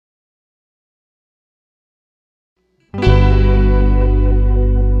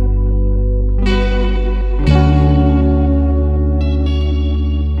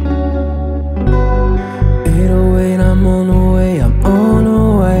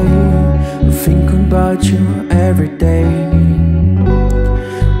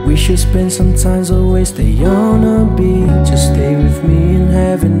She spends some time away, stay on a beach. Just stay with me in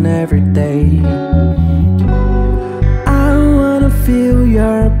heaven every day. I wanna feel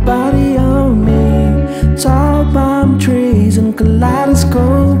your body on me. Tall palm trees and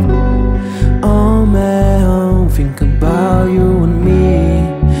kaleidoscope. On my own, think about you and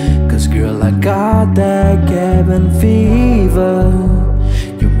me. Cause girl, I got that cabin fever.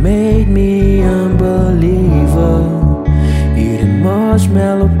 You made me unbeliever. Eating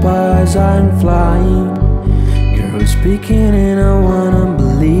marshmallow pies, I'm flying. Girl, speaking and I wanna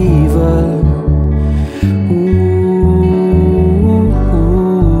believe her. Ooh,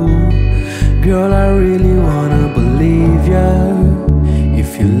 girl, I really wanna believe ya.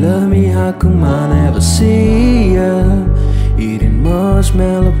 If you love me, how come I never see ya? Eating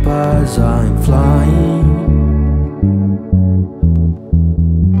marshmallow pies, I'm flying.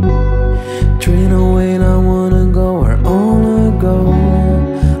 Train away, I wanna go where I wanna go.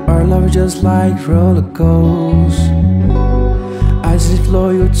 Our love is just like roller coasters. I just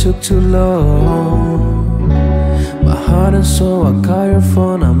floor you took too long. My heart and soul, I call your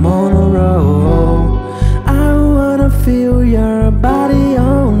phone, I'm on a roll. I wanna feel your body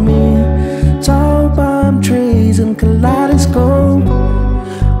on me. Tall palm trees and kaleidoscope.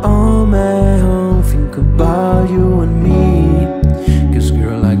 On my home, think about you and me. Cause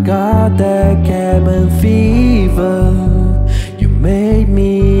girl, I got that cabin fever. You made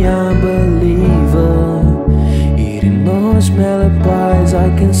me unbeliever. Eating marshmallow pies, I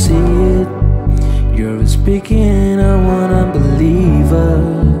can see it. You're speaking, I wanna believe her.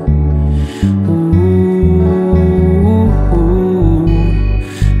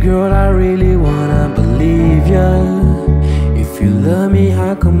 Girl, I really wanna believe ya. If you love me,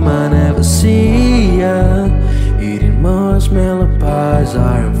 how come I never see ya? Eating marshmallow pies,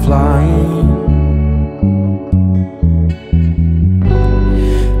 I'm flying.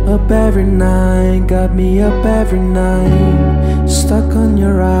 Up every night, got me up every night. Stuck on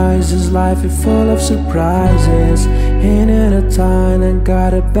your eyes, this life is full of surprises. Ain't at a time, I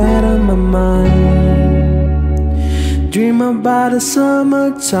got a bed on my mind. Dream about the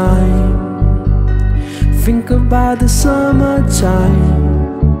summertime. Think about the summertime.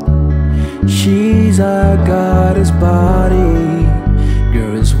 She's a goddess body.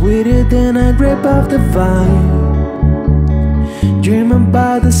 Girl, it's sweeter than a grape of the vine. Dream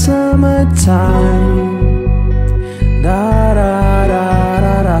about the summertime. Da da